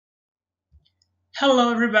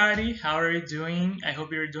Hello, everybody. How are you doing? I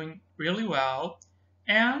hope you're doing really well.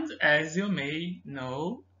 And as you may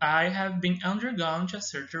know, I have been undergone to a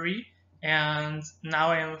surgery, and now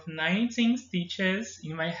I am with 19 stitches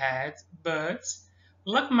in my head. But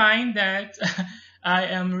luck mine that I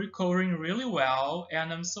am recovering really well,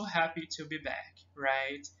 and I'm so happy to be back,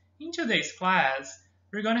 right? In today's class,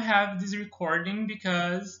 we're gonna have this recording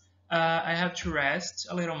because I have to rest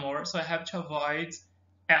a little more, so I have to avoid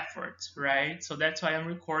effort, right? So that's why I'm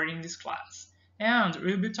recording this class. And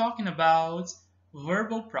we'll be talking about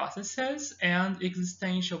verbal processes and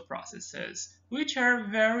existential processes, which are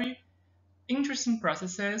very interesting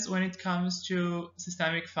processes when it comes to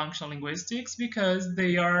systemic functional linguistics because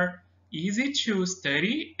they are easy to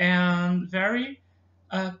study and very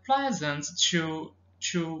pleasant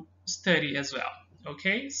to study as well.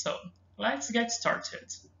 Okay, so let's get started.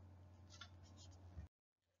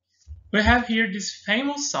 We have here this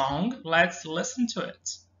famous song. Let's listen to it.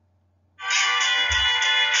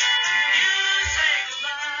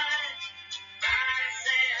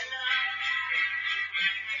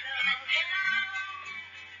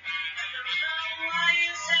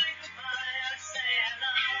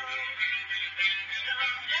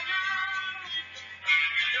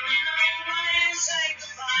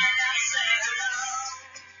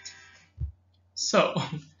 So,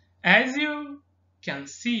 as you can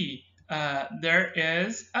see, there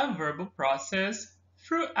is a verbal process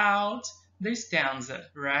throughout the stanza,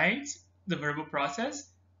 right? The verbal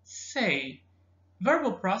process, say.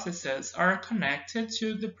 Verbal processes are connected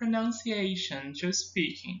to the pronunciation, to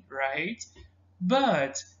speaking, right?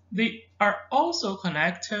 But they are also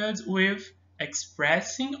connected with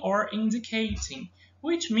expressing or indicating,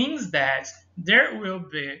 which means that there will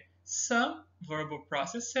be some verbal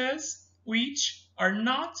processes which are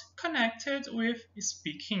not connected with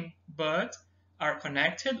speaking, but are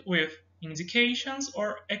connected with indications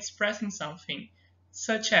or expressing something,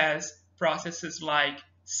 such as processes like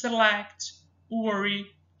select, worry,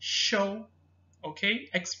 show, okay,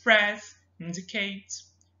 express, indicate.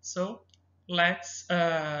 So let's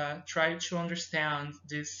try to understand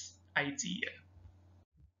this idea.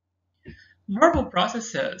 Verbal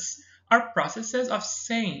processes are processes of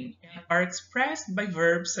saying and are expressed by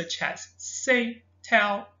verbs such as say,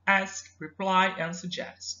 tell, ask, reply, and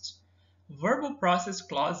suggest. Verbal process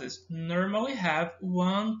clauses normally have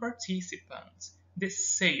one participant, the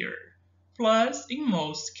sayer, plus, in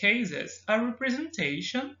most cases, a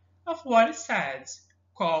representation of what is said,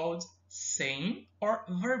 called saying or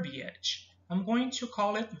verbiage. I'm going to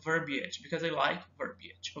call it verbiage because I like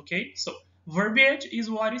verbiage, okay? So, verbiage is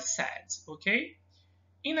what is said, okay?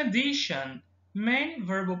 In addition, many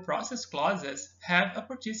verbal process clauses have a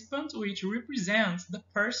participant which represents the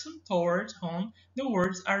person toward whom the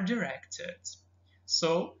words are directed.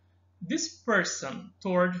 So, this person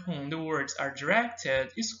toward whom the words are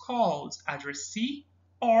directed is called addressee,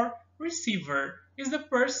 or receiver is the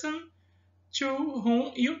person to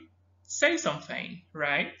whom you say something,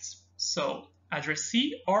 right? So,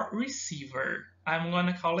 addressee or receiver. I'm going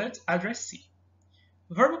to call it addressee.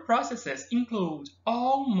 Verbal processes include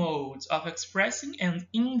all modes of expressing and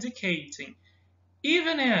indicating,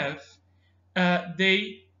 even if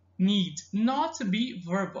they need not to be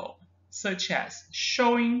verbal, such as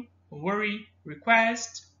showing, worry,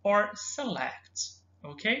 request, or select.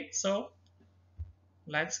 Okay, so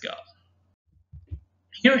let's go.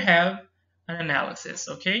 Here we have an analysis,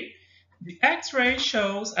 okay? The X-ray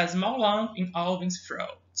shows a small lump in Alvin's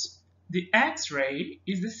throat. The X-ray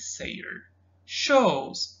is the sayer.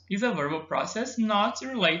 Shows is a verbal process not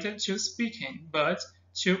related to speaking, but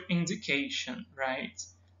to indication, right?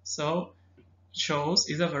 So, shows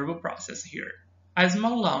is a verbal process here. A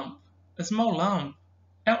small lump,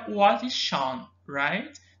 and what is shown,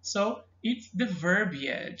 right? So, it's the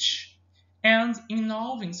verbiage. And in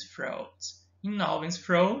Alvin's throat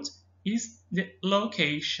is the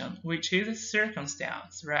location, which is a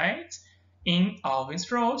circumstance, right? In Alvin's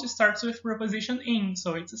throat, it starts with preposition in,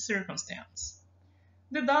 so it's a circumstance.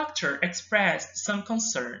 The doctor expressed some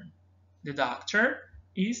concern. The doctor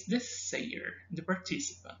is the sayer, the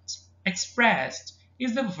participant. Expressed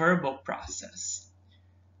is the verbal process.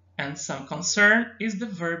 And some concern is the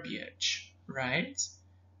verbiage, right?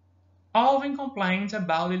 Alvin complained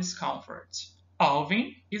about the discomfort.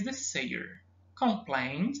 Alvin is the sayer.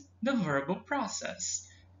 Complained, the verbal process.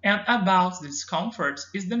 And about the discomfort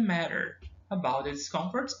is the matter. About the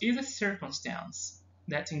discomfort is a circumstance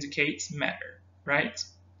that indicates matter, right?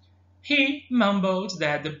 He mumbled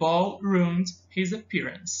that the ball ruined his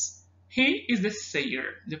appearance. He is the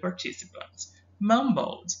sayer, the participant.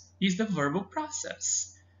 Mumbled is the verbal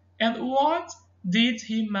process. And what did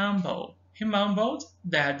he mumble? He mumbled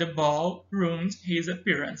that the ball ruined his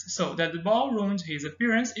appearance. So that the ball ruined his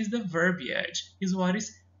appearance is the verbiage, is what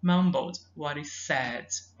is mumbled, what is said.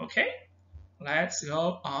 Okay? Let's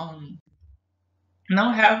go on.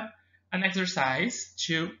 Now have an exercise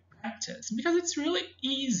to practice because it's really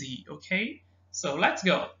easy, okay? So let's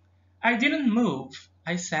go. I didn't move.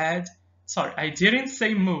 I didn't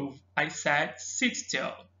say move. I said sit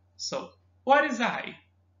still. So what is I?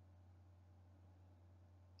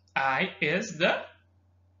 I is the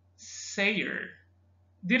sayer.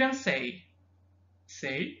 Didn't say.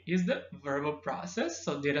 Say is the verbal process,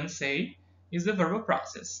 so didn't say is the verbal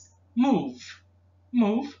process. Move.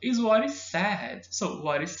 Move is what is said. So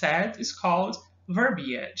what is said is called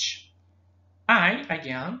verbiage. I,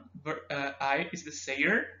 again, I is the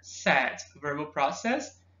sayer, said, verbal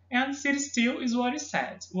process, and sit still is what is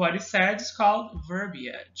said. What is said is called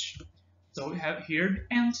verbiage. So we have here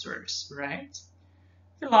the answers, right?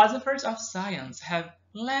 Philosophers of science have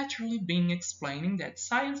latterly been explaining that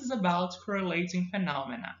science is about correlating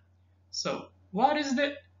phenomena. So what is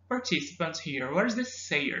the participant here? What is the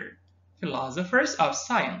sayer? Philosophers of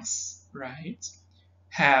science, right,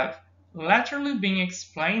 have latterly been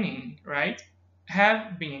explaining, right?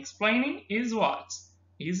 Have been explaining is what?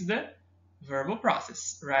 Is the verbal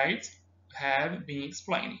process, right? Have been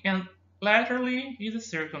explaining. And latterly is a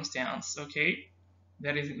circumstance, okay?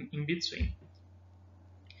 That is in between.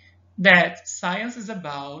 That science is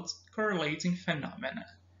about correlating phenomena.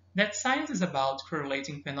 That science is about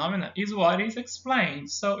correlating phenomena is what is explained.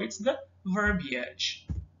 So it's the verbiage.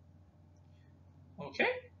 Okay?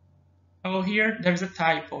 Oh, here there's a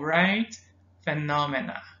typo, right?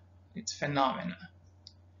 Phenomena. It's phenomena.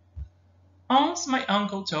 Once my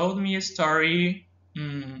uncle told me a story.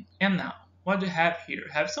 And now, what do you have here?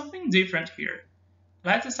 I have something different here.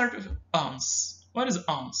 Let's start with once. What is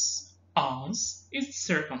once? Once is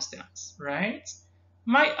circumstance, right?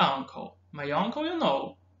 My uncle. My uncle, you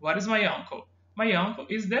know. What is my uncle? My uncle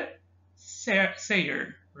is the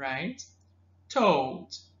sayer, right?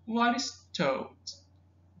 Told. What is told?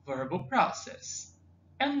 Verbal process.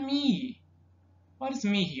 And me. What is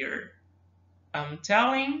me here? I'm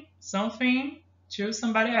telling something to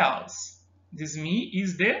somebody else. This me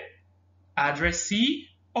is the addressee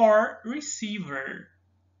or receiver.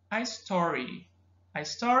 A story. A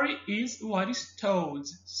story is what is told,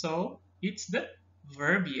 so it's the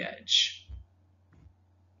verbiage.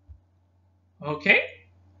 Okay?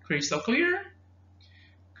 Crystal clear?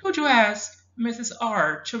 Could you ask Mrs.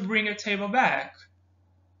 R to bring a table back?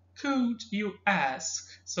 Could you ask?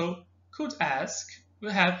 So, could ask,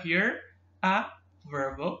 we have here a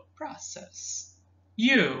verbal process.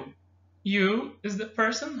 You is the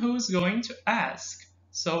person who is going to ask.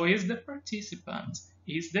 So is the participant,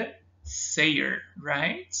 is the sayer,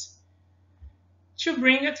 right? To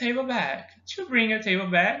bring a table back. To bring a table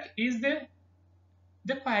back is the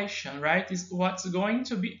question, right? Is what's going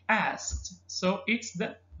to be asked. So it's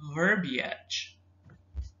the verbiage.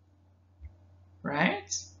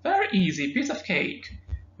 Right? Very easy, piece of cake.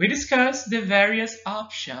 We discussed the various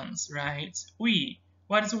options, right? We,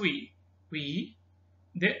 what is we? We,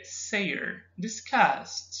 the sayer,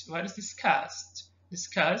 discussed. What is discussed?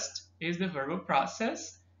 Discussed is the verbal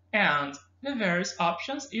process, and the various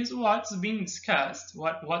options is what's being discussed,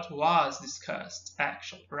 what was discussed,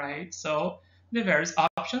 actually, right? So the various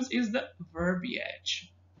options is the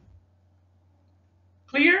verbiage.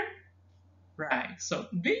 Clear? Right, so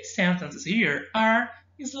these sentences here are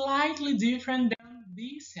slightly different than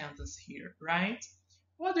this sentence here, right?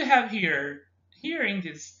 What do we have here? Here in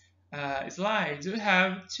this slide, we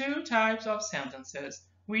have two types of sentences,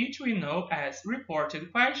 which we know as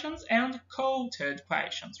reported questions and quoted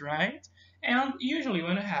questions, right? And usually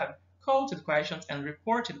when we have quoted questions and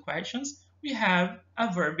reported questions, we have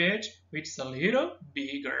a verbiage which is a little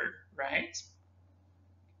bigger, right?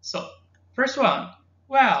 So, first one,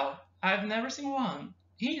 well, I've never seen one,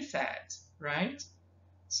 he said, right?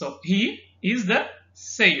 So he is the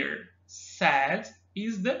sayer. Said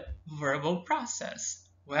is the verbal process.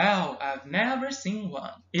 Well, I've never seen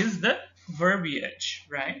one is the verbiage,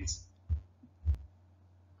 right?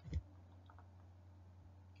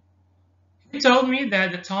 He told me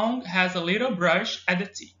that the tongue has a little brush at the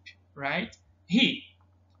tip, right? He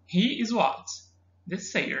is what? The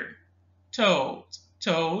sayer. Told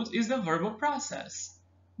is the verbal process.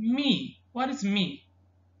 Me, what is me?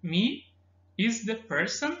 Me is the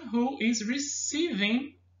person who is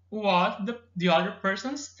receiving what the other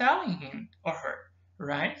person is telling him or her,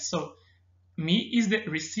 right? So me is the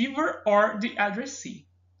receiver or the addressee.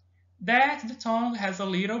 That the tongue has a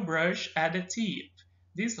little brush at the tip.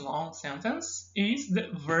 This long sentence is the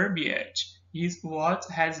verbiage. is what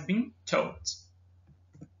has been told.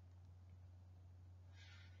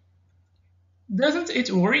 Doesn't it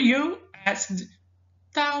worry you? Asked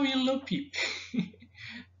Tawilopip.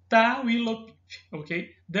 Tawilopip.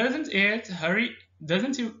 Okay. Doesn't it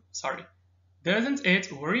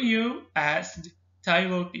worry you? Asked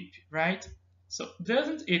Tawilopip, right? So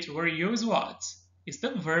doesn't it worry you is what? Is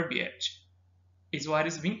the verbiage. Is what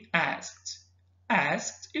is being asked.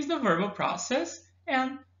 Asked is the verbal process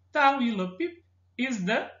and Tawilopip is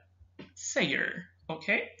the sayer.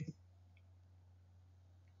 Okay?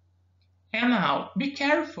 And now, be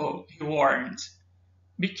careful, he warned.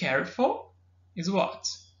 Be careful is what?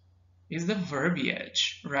 Is the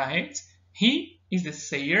verbiage, right? He is the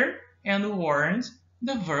sayer and warned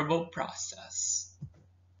the verbal process,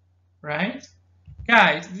 right?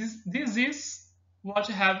 Guys, this is what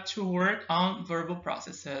you have to work on verbal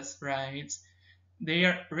processes, right? They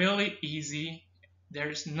are really easy.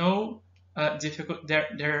 There's no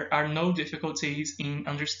there are no difficulties in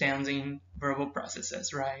understanding verbal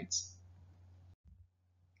processes, right?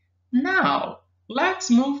 Now, let's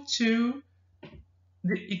move to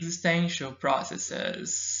the existential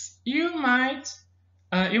processes. You may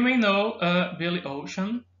know Billy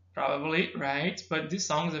Ocean, probably, right? But this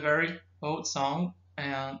song is a very old song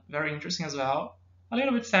and very interesting as well. A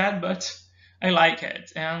little bit sad, but I like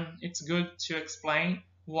it, and it's good to explain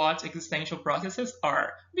what existential processes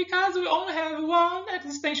are because we only have one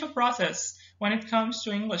existential process when it comes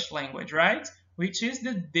to English language, right? Which is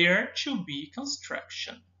the there to be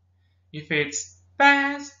construction. If it's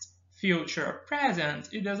past, future, or present,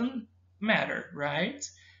 it doesn't matter, right?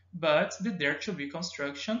 But the there to be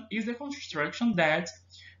construction is the construction that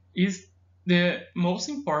is the most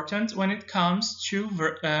important when it comes to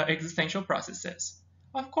existential processes.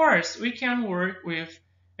 Of course, we can work with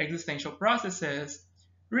existential processes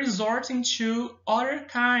resorting to other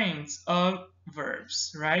kinds of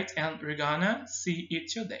verbs, right? And we're gonna see it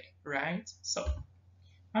today, right? So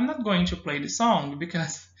I'm not going to play the song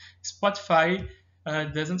because Spotify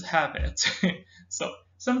doesn't have it. So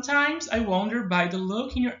sometimes I wonder by the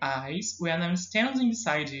look in your eyes when I'm standing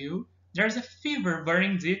beside you, there's a fever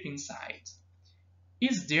burning deep inside.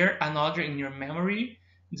 Is there another in your memory?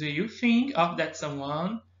 Do you think of that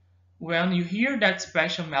someone? When you hear that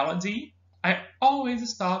special melody, I always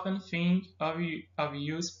stop and think of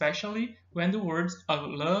you especially when the words of a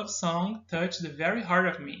love song touch the very heart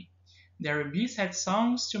of me. There will be sad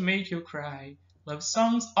songs to make you cry. Love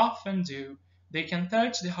songs often do. They can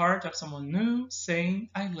touch the heart of someone new, saying,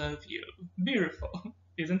 I love you. Beautiful,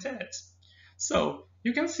 isn't it? So,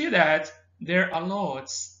 you can see that there are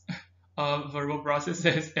lots of verbal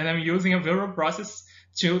processes, and I'm using a verbal process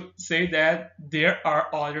to say that there are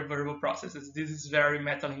other verbal processes. This is very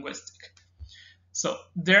metalinguistic. So,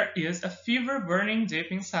 there is a fever burning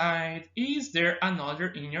deep inside. Is there another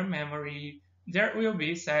in your memory? There will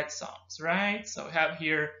be sad songs, right? So we have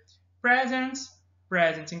here present,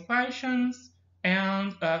 present in questions,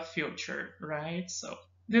 and future, right? So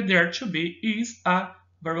the there to be is a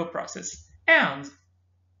verbal process. And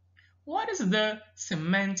what is the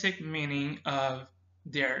semantic meaning of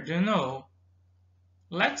there? Do you know?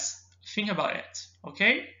 Let's think about it,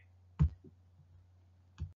 okay?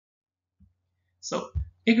 So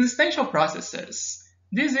existential processes.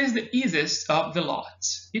 This is the easiest of the lot.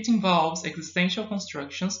 It involves existential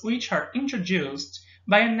constructions which are introduced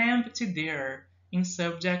by an empty there in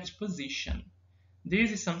subject position.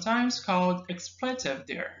 This is sometimes called expletive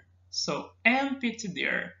there. So empty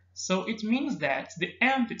there. So it means that the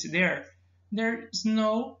empty there's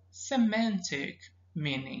no semantic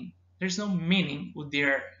meaning. There's no meaning with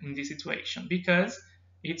there in this situation because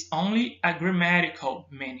it's only a grammatical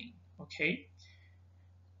meaning, okay?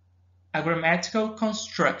 A grammatical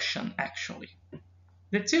construction, actually.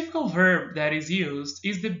 The typical verb that is used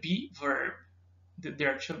is the be verb, the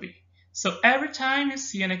there to be. So every time you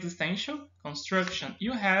see an existential construction,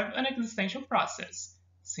 you have an existential process.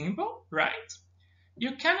 Simple, right?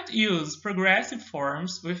 You cannot use progressive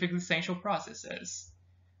forms with existential processes.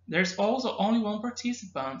 There's also only one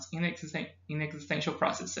participant in existential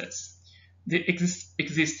processes. The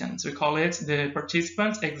existence, we call it the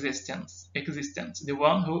participant existence, the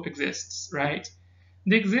one who exists, right?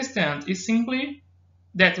 The existent is simply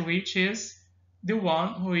that which is the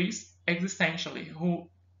one who is existentially, who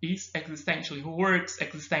works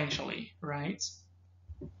existentially, right?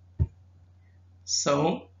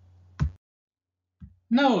 So,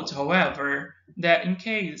 note, however, that in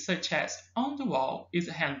cases such as on the wall is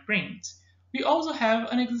a handprint, we also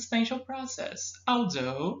have an existential process,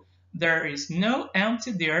 although there is no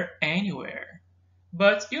empty there anywhere.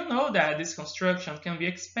 But you know that this construction can be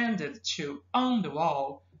expanded to on the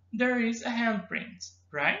wall there is a handprint,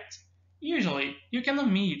 right? Usually, you can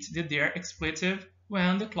omit the there expletive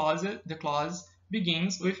when the clause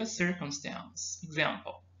begins with a circumstance.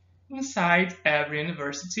 Example, inside every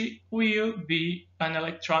university will be an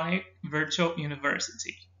electronic virtual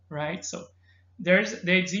university, right? So there's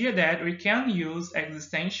the idea that we can use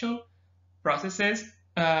existential processes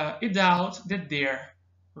without the there,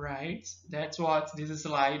 right? That's what this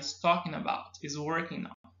slide is talking about, is working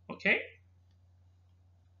on, okay?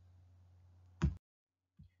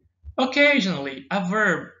 Occasionally, a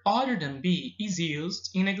verb other than be is used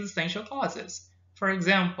in existential clauses. For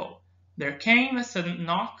example, there came a sudden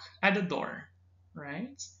knock at the door,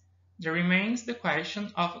 right? There remains the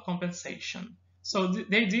question of compensation. So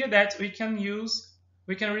the idea that we can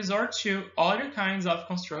resort to other kinds of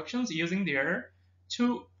constructions using there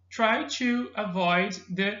to try to avoid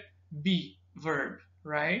the be verb,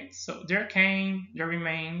 right? So there came, there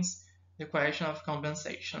remains the question of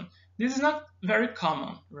compensation. This is not very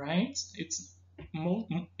common, right? It's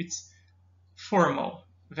formal,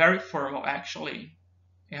 very formal actually,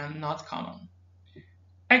 and not common.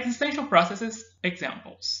 Existential processes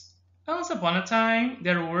examples. Once upon a time,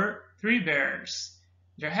 there were three bears.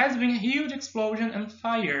 There has been a huge explosion and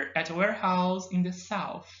fire at a warehouse in the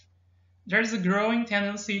south. There is a growing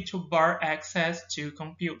tendency to bar access to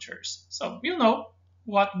computers. So you know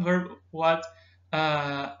what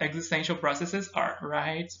existential processes are,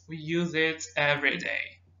 right? We use it every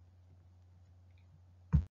day.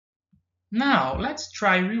 Now, let's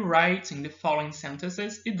try rewriting the following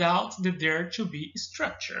sentences without the there to be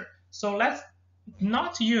structure. So let's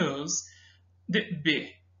not use the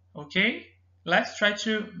be, okay? Let's try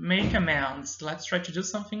to make amends. Let's try to do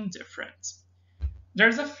something different.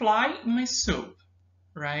 There's a fly in my soup,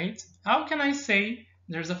 right? How can I say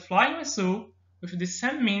there's a fly in my soup with the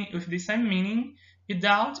same meaning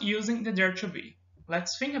without using the there to be?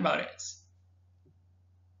 Let's think about it.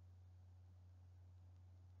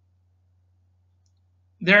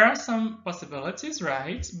 There are some possibilities,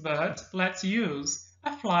 right? But let's use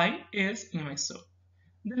a fly is in my soup.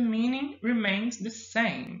 The meaning remains the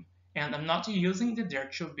same, and I'm not using the there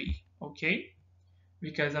to be, okay?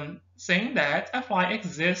 Because I'm saying that a fly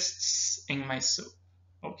exists in my soup,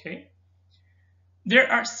 okay?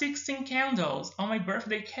 There are 16 candles on my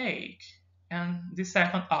birthday cake. And the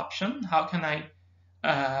second option, how can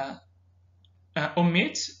I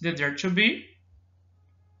omit the there to be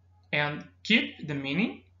and keep the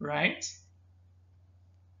meaning, right?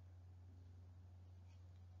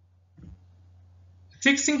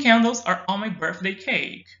 "16 candles are on my birthday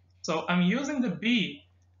cake." So I'm using the be,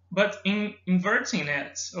 but inverting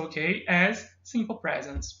it, okay, as simple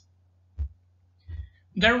present.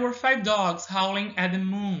 There were 5 dogs howling at the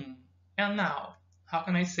moon. And now, how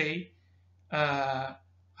can I say, how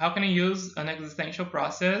can I use an existential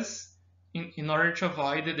process in order to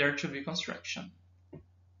avoid the there to be construction?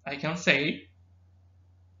 I can say,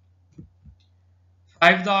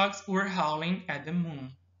 5 dogs were howling at the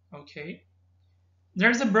moon, okay?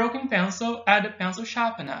 There's a broken pencil at the pencil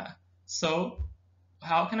sharpener. So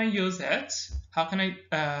how can I use it? How can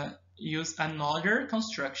I use another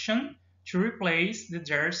construction to replace the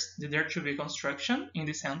there to be construction in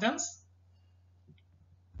the sentence?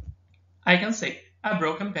 I can say a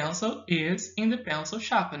broken pencil is in the pencil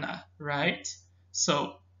sharpener, right?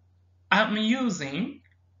 So I'm using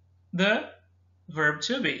the verb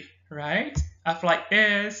to be, right? A fly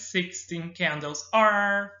is, 16 candles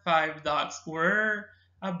are, 5 dogs were,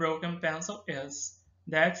 a broken pencil is.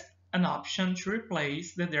 That's an option to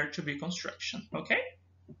replace the there to be construction, okay?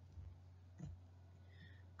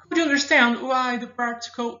 Could you understand why the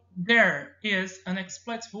particle there is an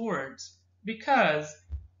expletive word? Because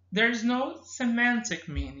there's no semantic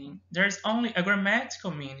meaning, there's only a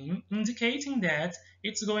grammatical meaning indicating that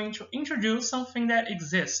it's going to introduce something that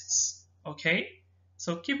exists, okay?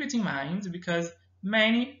 So keep it in mind because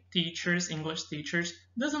many teachers, English teachers,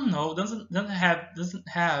 doesn't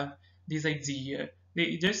have this idea.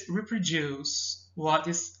 They just reproduce what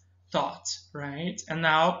is taught, right? And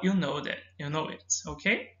now you know it,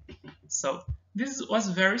 okay? So this was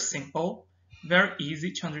very simple, very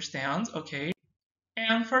easy to understand, okay?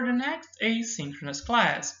 And for the next asynchronous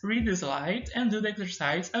class, read the slide and do the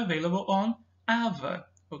exercise available on Ava.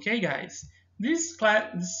 Okay, guys? This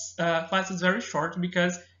class is very short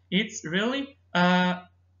because it's really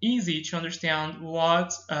easy to understand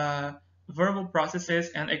what verbal processes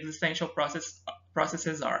and existential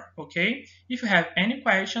processes are. Okay? If you have any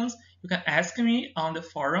questions, you can ask me on the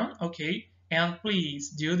forum. Okay? And please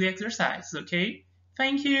do the exercise. Okay?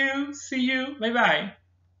 Thank you. See you. Bye bye.